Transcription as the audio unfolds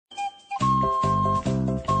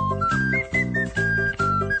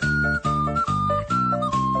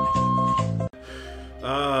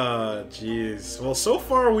Well, so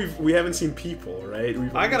far we haven't seen people, right?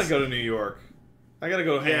 I gotta go to New York. I gotta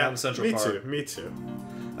go hang out in Central Park. Me too.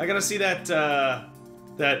 I gotta see that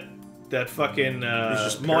fucking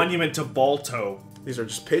monument to Balto. These are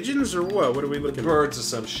just pigeons or what? What are we looking at? Birds or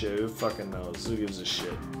some shit. Who fucking knows? Who gives a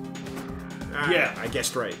shit? Yeah, I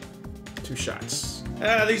guessed right. 2 shots.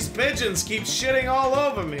 These pigeons keep shitting all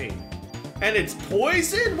over me. And it's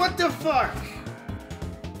poison? What the fuck?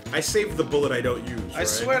 I saved the bullet I don't use, I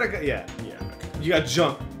swear to God. Yeah. Yeah, okay. You got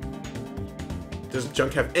junk. Does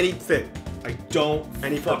junk have anything? I don't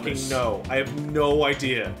fucking purpose? know. I have no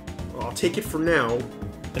idea. Well, I'll take it for now.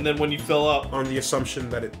 And then when you fill up... On the assumption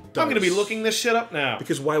that it does. I'm gonna be looking this shit up now.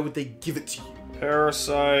 Because why would they give it to you?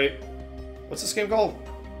 Parasite... What's this game called?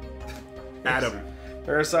 Adam.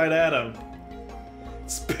 Parasite Adam.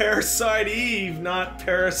 It's Parasite Eve, not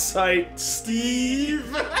Parasite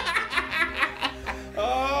Steve.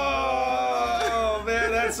 Oh,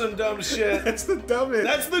 man, that's some dumb shit. That's the dumbest.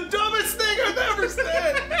 That's the dumbest thing I've ever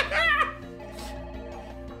said.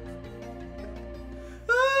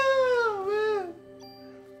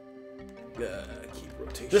 Keep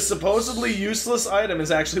rotation. This supposedly useless item is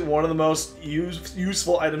actually one of the most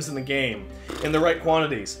useful items in the game, in the right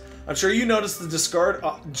quantities. I'm sure you noticed the discard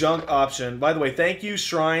junk option. By the way, thank you,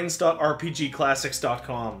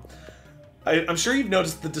 shrines.rpgclassics.com. I'm sure you've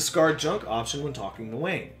noticed the discard junk option when talking to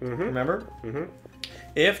Wayne. Remember?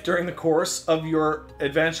 If, during the course of your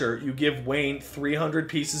adventure, you give Wayne 300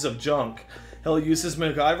 pieces of junk, he'll use his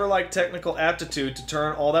MacGyver-like technical aptitude to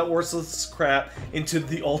turn all that worthless crap into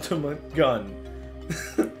the ultimate gun.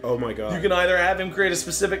 Oh my god. You can either have him create a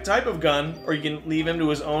specific type of gun, or you can leave him to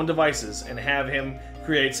his own devices and have him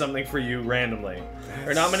create something for you randomly. There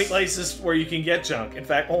are not many places where you can get junk. In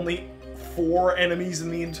fact, only 4 enemies in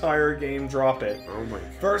the entire game drop it. Oh my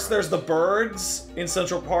god. First, there's the birds in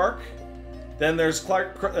Central Park. Then there's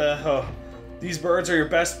Clark... these birds are your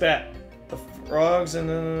best bet. The frogs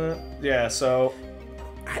and... yeah, so...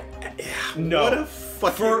 no. What a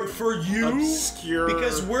fucking for you, obscure...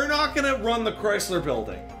 because we're not gonna run the Chrysler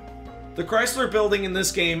Building. The Chrysler Building in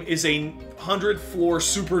this game is a 100-floor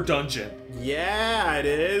super dungeon. Yeah, it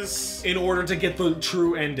is. In order to get the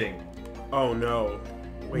true ending. Oh no.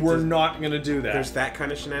 Wait, we're not gonna do that. There's that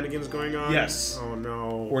kind of shenanigans going on? Yes. Oh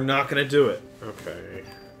no. We're not gonna do it. Okay.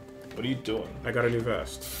 What are you doing? I got a new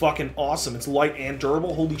vest. Fucking awesome. It's light and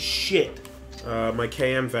durable. Holy shit. My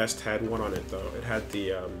KM vest had one on it though. It had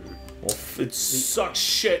the well, it sucks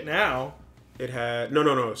shit now. It had no.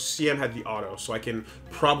 CM had the auto, so I can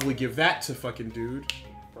probably give that to fucking dude.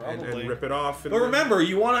 And rip it off. And but remember,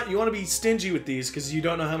 you wanna be stingy with these because you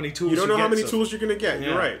don't know how many tools you don't know get, how many so. tools you're gonna get.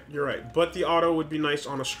 Yeah. You're right. But the auto would be nice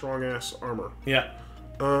on a strong ass armor. Yeah.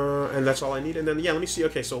 And that's all I need. And then yeah, let me see.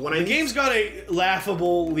 Okay, so when the game's got a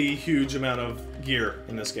laughably huge amount of gear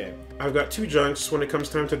in this game. I've got 2 junks. When it comes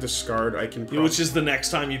time to discard, I can. Which is the next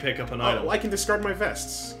time you pick up an item. I can discard my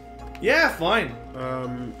vests. Yeah, fine.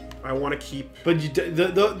 I want to keep. But you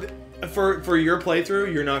for your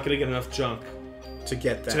playthrough, you're not gonna get enough junk to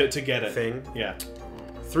get that to get it thing. Yeah.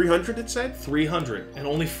 300 it said? 300, and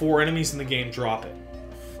only 4 enemies in the game drop it.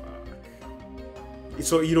 Fuck.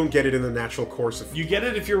 So you don't get it in the natural course of... You get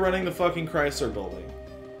it if you're running the fucking Chrysler Building.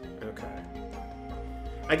 Okay.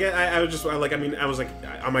 I was like,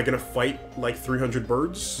 am I gonna fight like 300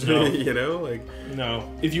 birds? No. You know, like... No.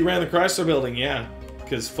 If you ran the Chrysler Building, yeah.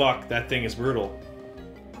 Because fuck, that thing is brutal.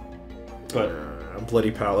 But...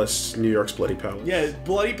 Bloody Palace, New York's Bloody Palace. Yeah,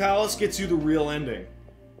 Bloody Palace gets you the real ending.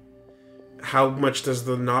 How much does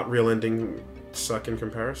the not real ending suck in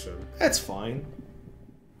comparison? That's fine.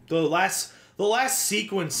 The last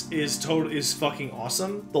sequence is fucking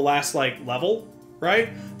awesome. The last like level, right?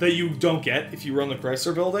 That you don't get if you run the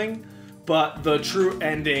Chrysler Building, but the true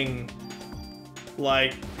ending,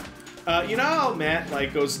 like, you know how Matt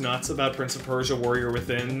like goes nuts about Prince of Persia: Warrior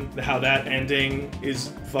Within, how that ending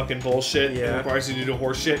is fucking bullshit. Yeah. It requires you to do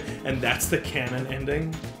horse shit, and that's the canon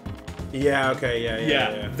ending. Yeah. Okay.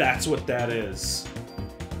 Yeah. That's what that is.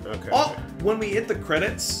 Okay. Oh, when we hit the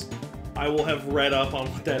credits, I will have read up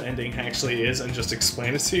on what that ending actually is and just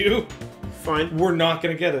explain it to you. Fine. We're not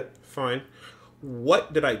gonna get it. Fine.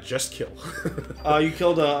 What did I just kill? You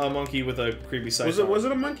killed a monkey with a creepy sidearm. Was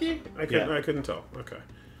it a monkey? I couldn't tell. Okay.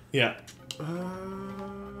 Yeah.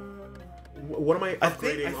 What am I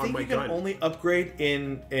upgrading I think on my you can gun? only upgrade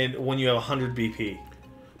in when you have 100 BP.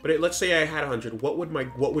 But let's say I had 100. What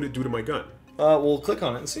would it do to my gun? We'll click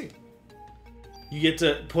on it and see. You get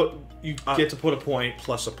to put a point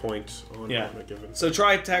plus a point on a given. So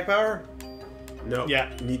try attack power. No.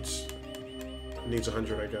 Yeah. Needs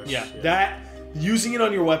 100, I guess. Yeah. Using it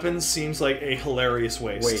on your weapons seems like a hilarious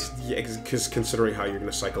waste. yeah, because considering how you're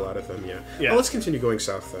gonna cycle out of them, yeah. Yeah. Well, let's continue going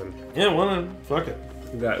south then. Yeah, well then, fuck it.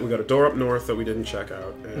 We got a door up north that we didn't check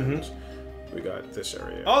out, and we got this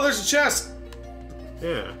area. Oh, there's a chest!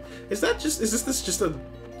 Yeah. Is this just a...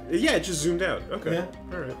 Yeah, it just zoomed out. Okay. Yeah.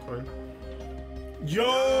 Alright, fine. Yo!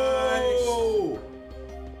 Nice.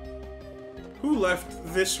 Who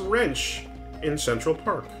left this wrench in Central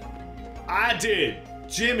Park? I did!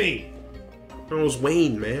 Jimmy! It was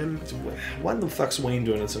Wayne, man. What the fuck's Wayne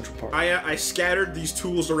doing in Central Park? I scattered these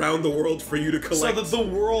tools around the world for you to collect. So that the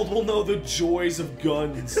world will know the joys of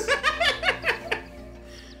guns.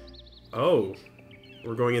 Oh.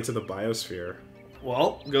 We're going into the biosphere.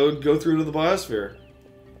 Well, go through to the biosphere.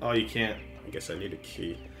 Oh, you can't. I guess I need a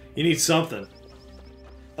key. You need something.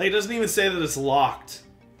 Like, it doesn't even say that it's locked.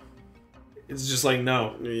 It's just like,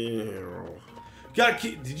 no. Got a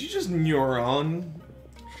key. Did you just neuron?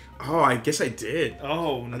 Oh, I guess I did.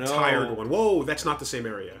 Oh, no. A tired one. Whoa, that's not the same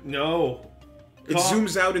area. No. It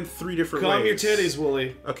zooms out in 3 different ways. Calm your titties,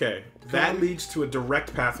 Wooly. Okay, that leads to a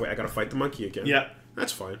direct pathway. I gotta fight the monkey again. Yeah.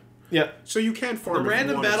 That's fine. Yeah. So you can farm. The if you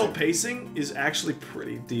random wanted battle to. pacing is actually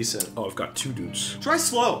pretty decent. Oh, I've got 2 dudes. Try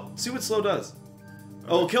slow. See what slow does.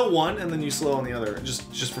 Oh, kill one and then you slow on the other,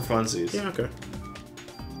 just for funsies. Yeah, okay.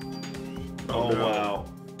 Oh, no. wow.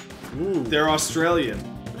 Ooh. They're Australian.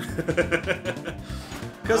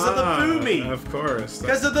 Because of the boomy. Of course.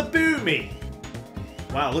 Because of the boomy.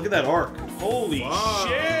 Wow, look at that arc. Holy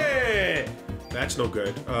shit. That's no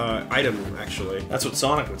good. Item, actually. That's what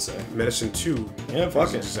Sonic would say. Medicine 2. Yeah,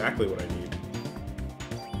 fuck That's it. exactly what I need.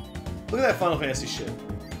 Look at that Final Fantasy shit.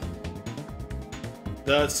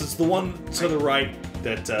 It's the one to the right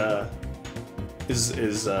that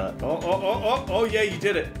is oh yeah, you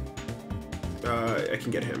did it. I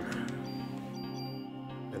can get him.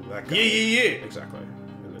 And that guy. Yeah. Exactly.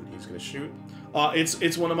 And then he's gonna shoot.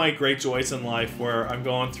 It's one of my great joys in life where I'm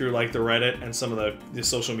going through like the Reddit and some of the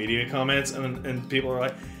social media comments and people are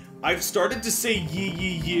like, I've started to say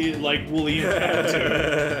yeah like Wooly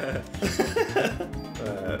and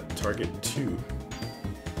Target 2.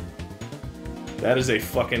 That is a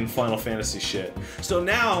fucking Final Fantasy shit. So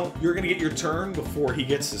now you're gonna get your turn before he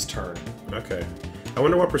gets his turn. Okay. I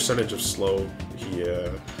wonder what percentage of slow he.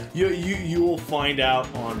 You will find out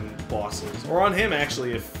on bosses or on him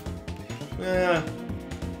actually if.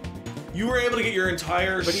 You were able to get your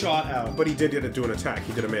entire shot out. But he did do an attack.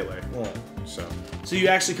 He did a melee. Yeah. So you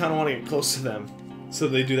actually kind of want to get close to them, so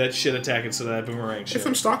they do that shit attack instead of that boomerang shit. if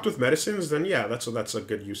I'm stocked with medicines, then yeah, that's a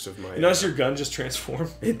good use of my. You notice your gun just transformed?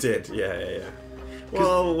 It did. Yeah.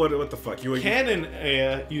 Well, what the fuck? Cannon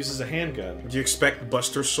uses a handgun. Do you expect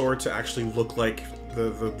Buster's sword to actually look like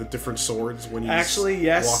the different swords when he's actually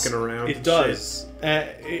yes walking around? It does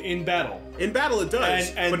in battle. In battle, it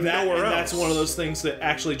does, and but nowhere else. That's one of those things that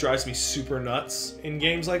actually drives me super nuts in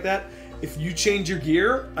games like that. If you change your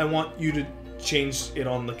gear, I want you to change it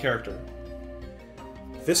on the character.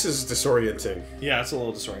 This is disorienting. Yeah, it's a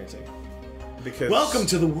little disorienting. Because welcome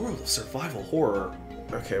to the world of survival horror.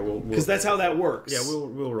 Okay, because that's how that works. Yeah,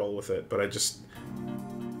 we'll roll with it, but I just.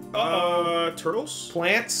 Turtles?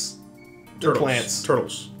 Plants? Turtles. Plants.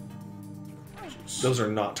 Turtles. Jeez. Those are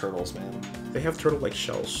not turtles, man. They have turtle-like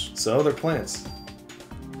shells. So they're plants.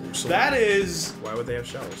 So that is. Why would they have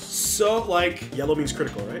shells? So like. Yellow means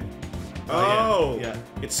critical, right? Yeah.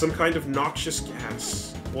 It's some kind of noxious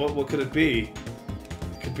gas. What could it be?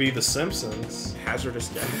 It could be The Simpsons. Hazardous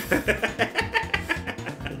gas.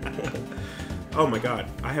 Oh my god,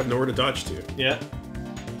 I have nowhere to dodge to. Yeah.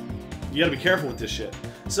 You gotta be careful with this shit.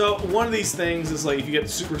 So one of these things is like if you get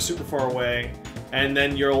super far away, and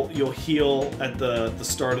then you'll heal at the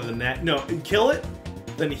start of the net. No, kill it,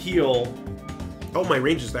 then heal. Oh, my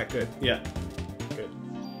range is that good. Yeah. Good.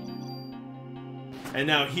 And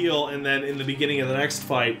now heal, and then in the beginning of the next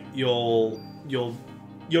fight, you'll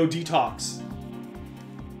detox.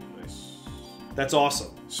 Nice. That's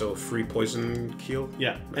awesome. So free poison heal?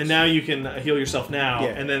 Yeah. Nice. And now you can heal yourself now,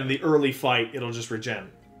 yeah. and then in the early fight, it'll just regen.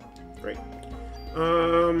 Great.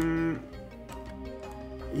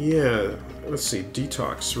 Yeah. Let's see.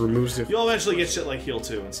 Detox removes the. You'll eventually get shit like heal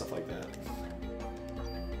 2 and stuff like that.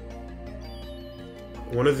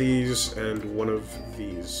 One of these and one of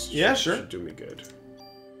these. Yeah, sure. Should do me good.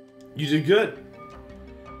 You did good.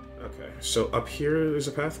 Okay. So up here is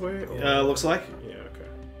a pathway? Looks like. Yeah, okay.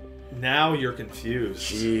 Now you're confused.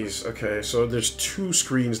 Jeez, okay, so there's 2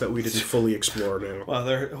 screens that we didn't fully explore now.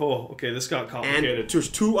 Wow, okay, this got complicated. And there's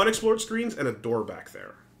 2 unexplored screens and a door back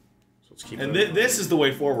there. So let's keep and that this is the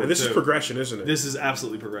way forward, and this too. is progression, isn't it? This is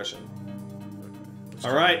absolutely progression. Okay,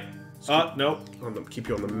 alright. Nope. Keep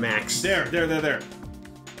you on the max. There.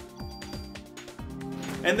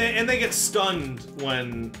 And they get stunned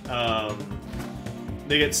when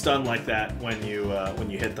they get stunned like that when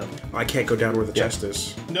you hit them. I can't go down where the chest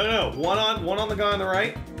is. No. One on the guy on the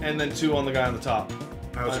right, and then 2 on the guy on the top.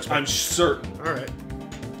 I'm certain. All right.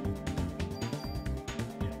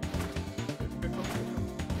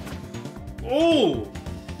 Oh.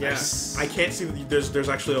 Yes. I can't see that there's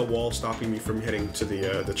actually a wall stopping me from hitting to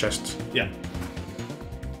the chest. Yeah.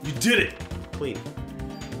 You did it. Clean.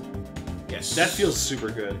 Yes. That feels super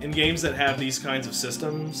good. In games that have these kinds of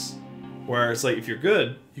systems, where it's like, if you're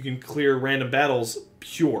good, you can clear random battles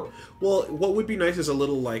pure. Well, what would be nice is a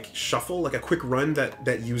little, like, shuffle, like a quick run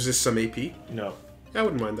that uses some AP. No. I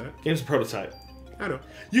wouldn't mind that. Game's a prototype. I know.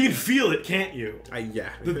 You can feel it, can't you? Yeah.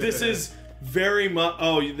 This is very much...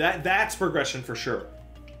 Oh, that's progression for sure.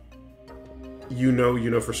 You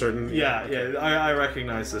know for certain? Yeah, I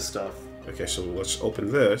recognize this stuff. Okay, so let's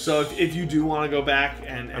open this. So if you do want to go back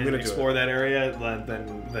and explore that area,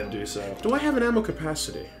 then do so. Do I have an ammo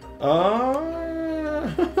capacity?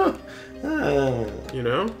 You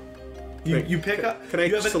know? You pick up... Can I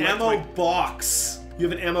you have an ammo box. You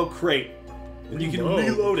have an ammo crate. And you can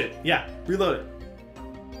reload it. Yeah, reload it.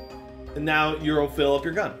 And now you'll fill up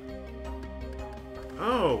your gun.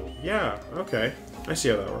 Oh, yeah, okay. I see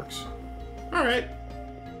how that works. Alright.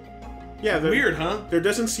 Yeah, weird, huh? There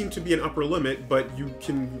doesn't seem to be an upper limit, but you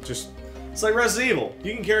can just... It's like Resident Evil.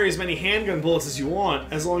 You can carry as many handgun bullets as you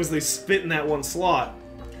want, as long as they spit in that one slot.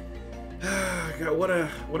 God, what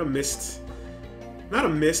a missed... Not a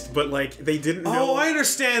missed, but like, they didn't know... Oh, I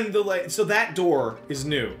understand the so that door is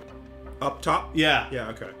new. Up top? Yeah. Yeah,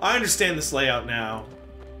 okay. I understand this layout now.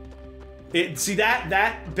 See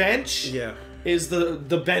that bench? Yeah. Is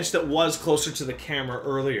the bench that was closer to the camera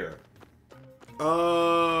earlier.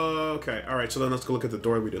 Okay. Alright, so then let's go look at the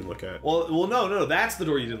door we didn't look at. Well, no, that's the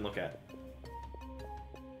door you didn't look at.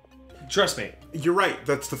 Trust me. You're right,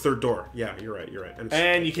 that's the third door. Yeah, you're right.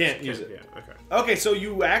 And you can't use it. Yeah, okay. Okay, so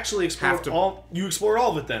you actually explored all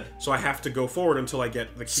of it then. So I have to go forward until I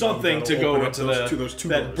get the key. Something to go into those two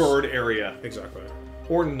that doors. bird area. Exactly.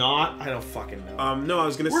 Or not, I don't fucking know. No, I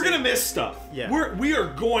was gonna say... We're gonna miss stuff. Yeah. We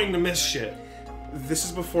are going to miss shit. This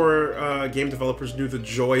is before game developers knew the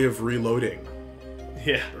joy of reloading.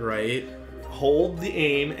 Yeah. Right? Hold the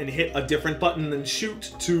aim and hit a different button than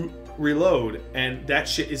shoot to reload, and that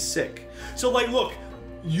shit is sick. So, like, look,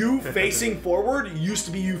 you facing forward used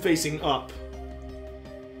to be you facing up.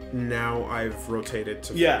 Now I've rotated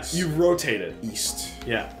to face. You've rotated. East.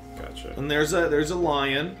 Yeah. Gotcha. And there's a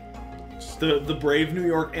lion. The brave New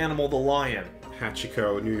York animal, the lion.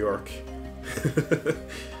 Hachiko, New York.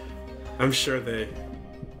 I'm sure they...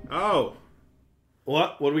 Oh!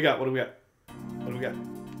 What? What do we got?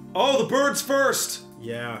 Oh, the birds first!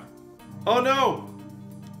 Yeah. Oh, no!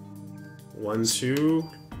 1, 2...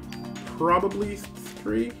 Probably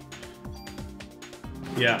 3?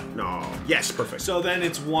 Yeah. No. Yes, perfect. So then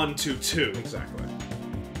it's 1, 2, 2. Exactly.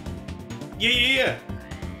 Yeah.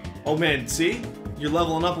 Oh, man, see? You're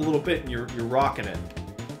leveling up a little bit and you're rocking it.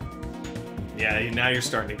 Yeah, now you're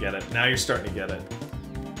starting to get it.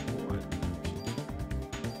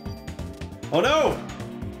 Oh, no!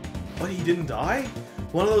 What, he didn't die?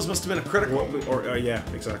 One of those must have been a critical. Yeah,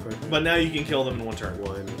 exactly. But now you can kill them in one turn.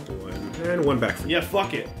 One, and one back for you. Yeah,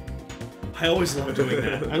 fuck it. I always love doing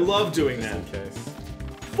that. I love doing that. Okay.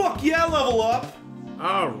 Fuck yeah, level up!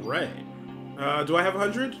 Alright. Do I have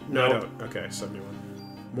 100? No, I don't. Okay, 71.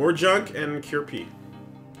 More junk and cure P.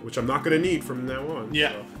 Which I'm not going to need from now on.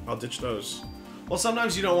 Yeah. So I'll ditch those. Well,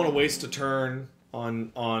 sometimes you don't want to waste a turn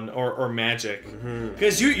on magic.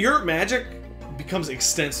 Because your magic becomes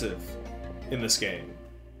extensive in this game.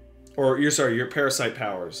 Or, your parasite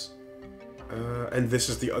powers. And this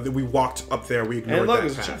is the other... We walked up there, we ignored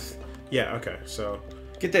that path. Yeah, okay, so...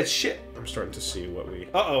 Get that shit. I'm starting to see what we...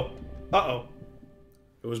 Uh-oh.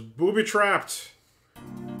 It was booby-trapped.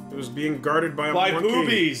 It was being guarded by a monkey. By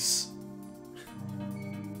boobies!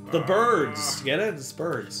 The birds. Get it? It's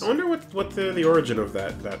birds. I wonder what the origin of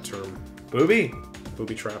that term. Booby?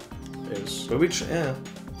 Booby-trap is. Yeah.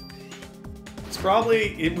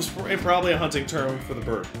 It was probably a hunting term for the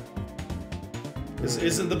bird.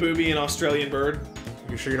 Isn't the booby an Australian bird?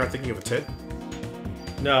 You sure you're not thinking of a tit?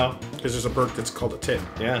 No. Because there's a bird that's called a tit.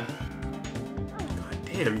 Yeah. God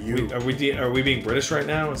damn you. Are we being British right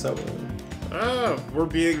now? Is that what? We're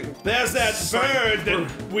being... There's that bird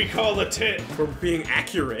that we call a tit. We're being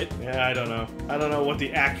accurate. Yeah, I don't know. I don't know what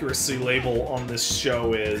the accuracy label on this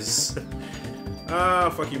show is.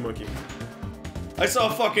 Fuck you, monkey. I saw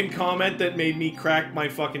a fucking comment that made me crack my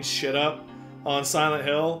fucking shit up on Silent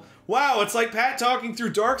Hill. Wow, it's like Pat talking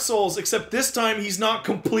through Dark Souls, except this time he's not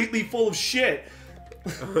completely full of shit.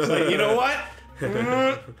 It's like, you know what?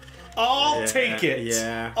 I'll take it.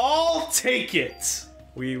 Yeah. I'll take it.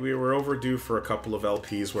 We were overdue for a couple of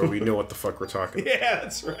LPs where we know what the fuck we're talking about. Yeah,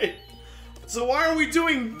 that's right. So why are we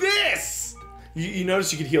doing this? You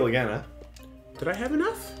notice you could heal again, huh? Did I have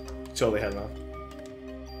enough? You totally had enough.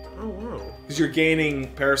 Oh, wow. Because you're gaining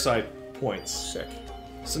Parasite points. Sick.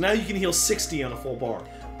 So now you can heal 60 on a full bar.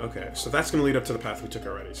 Okay, so that's going to lead up to the path we took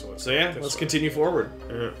already. So let's continue forward.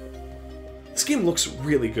 Yeah. This game looks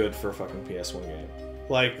really good for a fucking PS1 game.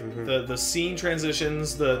 Like, the scene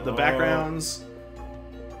transitions, the backgrounds.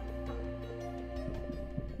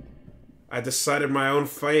 I decided my own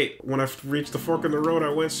fate. When I reached the fork in the road, I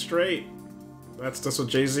went straight. That's what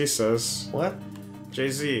Jay-Z says. What?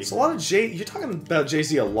 Jay-Z. It's a lot of You're talking about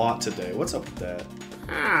Jay-Z a lot today. What's up with that?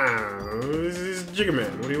 He's Jigga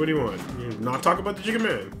Man. What do you want? You not talk about the Jigga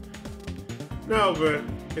Man? No, but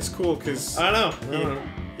it's cool because I don't know.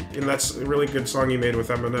 And that's a really good song he made with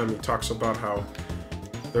Eminem. He talks about how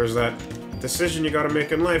there's that decision you got to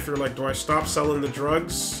make in life. You're like, do I stop selling the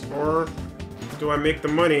drugs or do I make the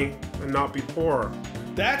money and not be poor?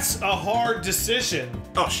 That's a hard decision.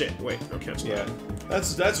 Oh shit! Wait, no cancel. Yeah,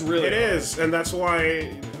 that's really. It is, and that's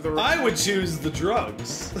why I would choose the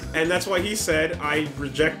drugs. And that's why he said I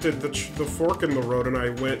rejected the fork in the road and I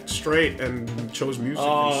went straight and chose music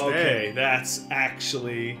instead. Okay, that's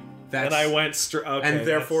actually. And I went straight. Okay, and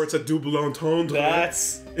therefore it's a double entendre.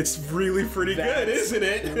 It's really pretty good, isn't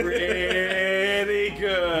it? Really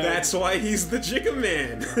good. That's why he's the Jigga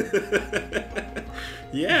Man.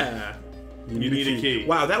 Yeah. You need a key.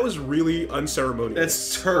 Wow, that was really unceremonious.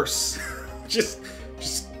 That's terse.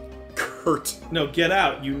 just curt. No, get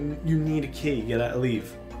out. You need a key. Get out.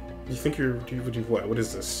 Leave. You think you're... What? What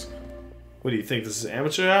is this? What do you think? This is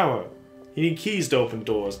amateur hour? You need keys to open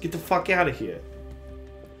doors. Get the fuck out of here.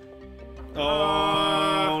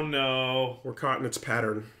 Oh, no. We're caught in its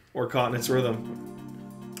pattern. We're caught in its rhythm.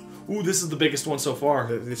 Ooh, this is the biggest one so far.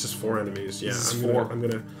 This is 4 enemies. Yeah, this is 4. I'm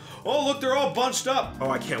gonna... Oh, look, they're all bunched up. Oh,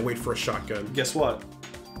 I can't wait for a shotgun. Guess what?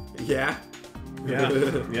 Yeah? Yeah.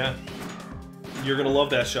 Yeah. You're gonna love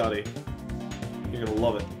that shotty. You're gonna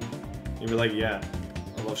love it. You'll be like, yeah,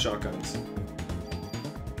 I love shotguns.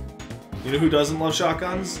 You know who doesn't love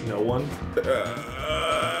shotguns? No one.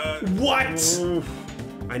 What? Oof.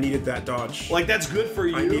 I needed that dodge. Like, that's good for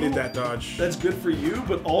you. I needed that dodge. That's good for you,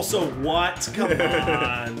 but also what? Come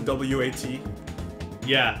on. W-A-T.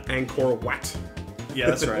 Yeah. Angkor Wat. Yeah,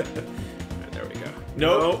 that's right. There we go.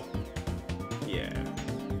 Nope. Yeah.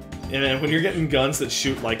 And then when you're getting guns that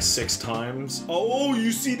shoot like 6 times, oh,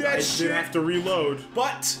 you see that shit? I did have to reload.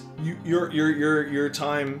 But your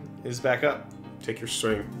time is back up. Take your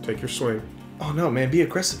swing. Take your swing. Oh no, man, be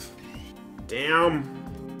aggressive. Damn.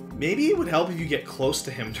 Maybe it would help if you get close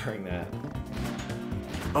to him during that.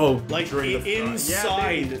 Oh, like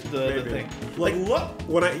inside the thing. Like, look.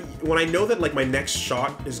 When I know that like my next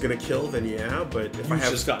shot is gonna kill, then yeah. But if I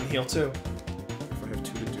have just gotten healed too. If I have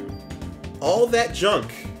 2 to do all that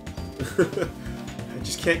junk, I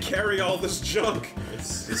just can't carry all this junk.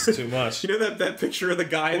 It's too much. You know that picture of the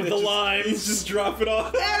guy with the limes? He's just dropping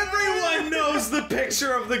off. Everyone knows the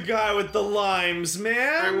picture of the guy with the limes,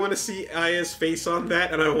 man. I want to see Aya's face on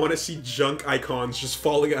that, and I want to see junk icons just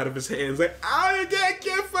falling out of his hands. Like, I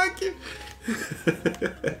can't fucking.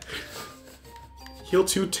 Heal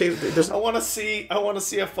 2 I want to see a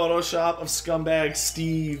Photoshop of scumbag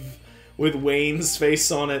Steve with Wayne's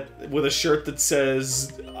face on it with a shirt that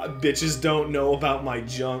says "Bitches don't know about my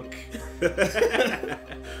junk."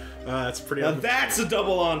 That's pretty. Now that's a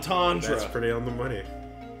double entendre. That's pretty on the money.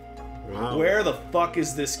 Wow. Where the fuck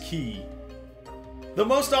is this key? The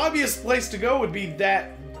most obvious place to go would be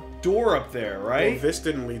that door up there, right? Well, this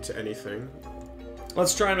didn't lead to anything.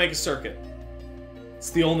 Let's try and make a circuit.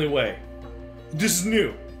 It's the only way. This is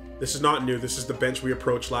new. This is not new. This is the bench we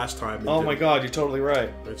approached last time. Oh my god, you're totally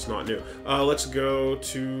right. It's not new. Let's go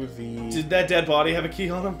to the... Did that dead body have a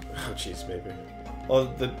key on him? Oh, jeez, maybe.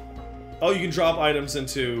 Oh, you can drop items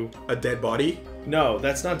into... A dead body? No,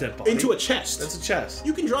 that's not a dead body. Into a chest. That's a chest.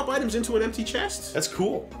 You can drop items into an empty chest? That's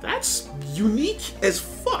cool. That's unique as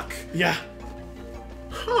fuck. Yeah.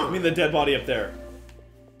 Huh. I mean the dead body up there.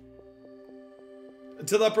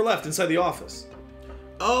 To the upper left, inside the office.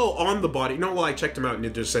 Oh, on the body. No, well, I checked him out and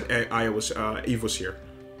it just said Eve was here.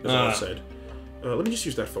 That's all it said. Let me just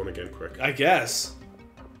use that phone again, quick. I guess.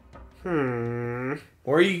 Where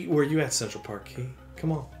are you at, Central Park Key?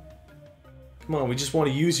 Come on. Come on, we just want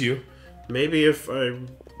to use you. Maybe if I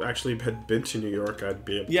actually had been to New York, I'd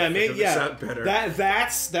be able to figure this out better.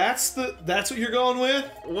 That's what you're going with?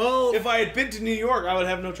 Well, if I had been to New York, I would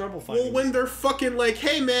have no trouble finding. Well, when they're fucking like,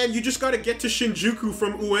 hey man, you just gotta get to Shinjuku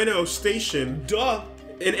from Ueno Station. Duh.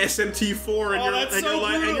 an SMT4 and Oh, that's so brutal.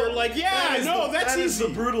 and you're like, yeah, that is that's the easy.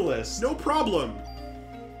 brutalist. No problem.